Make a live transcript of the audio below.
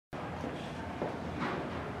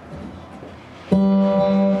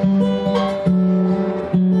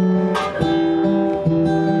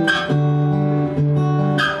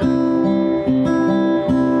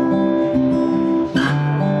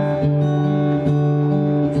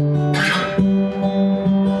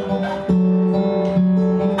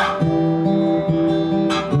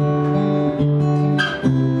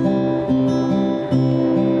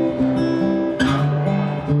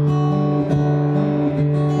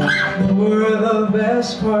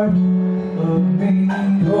best part of me.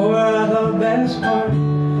 You're the best part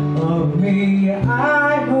of me.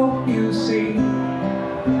 I hope you see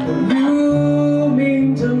what you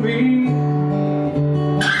mean to me.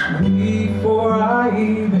 Before I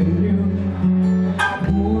even knew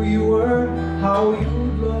who you were, how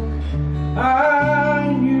you'd look,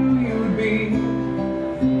 I knew you'd be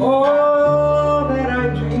all that I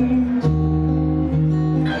dreamed.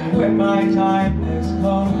 And when my time has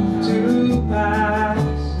come to pass,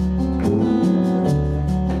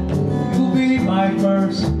 you'll be my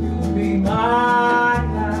first, you'll be my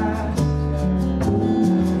last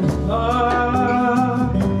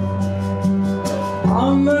love.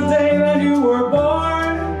 On the day that you were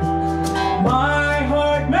born, my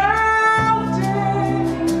heart melted.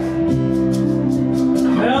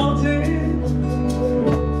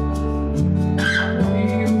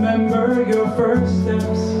 Remember your first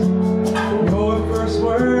steps, your first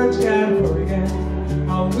words, can't forget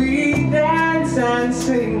how we dance and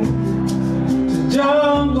sing to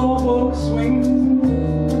Jungle Book swing.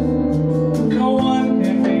 No one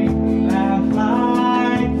can make me laugh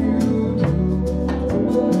like you do.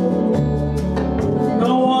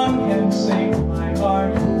 No one can sing my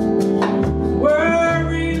heart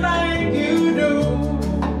worry like you do.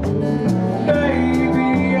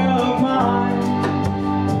 Baby of mine,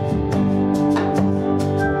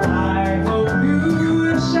 I hope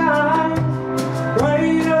you shine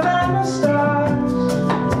brighter than the stars,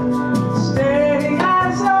 steady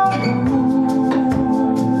as a moonbeam,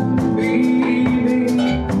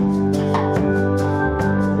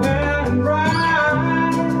 and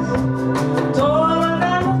rise taller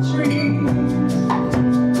than the trees,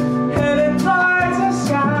 headed towards the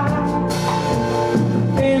sky,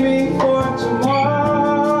 aiming for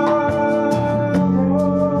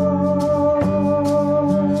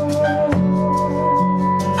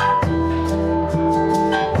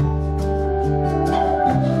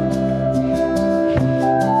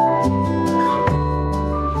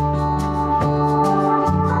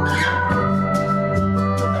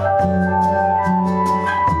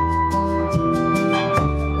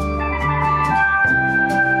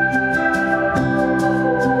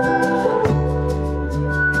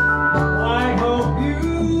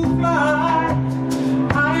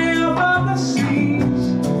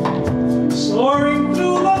soaring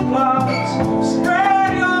through the clouds,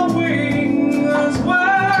 spread your wings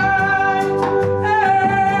wide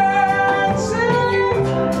and sing,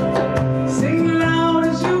 sing loud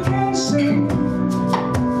as you can sing,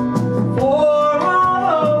 for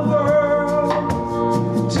all the world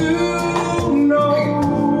to know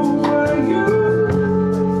you.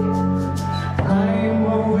 I'm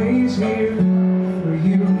always here for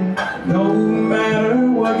you, no matter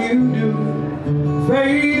what you do,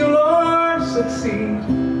 fail or succeed,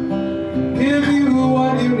 give you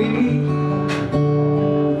what you need.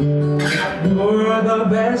 You're the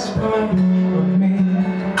best part of me,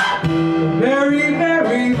 the very,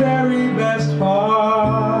 very, very best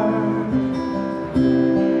part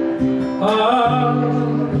of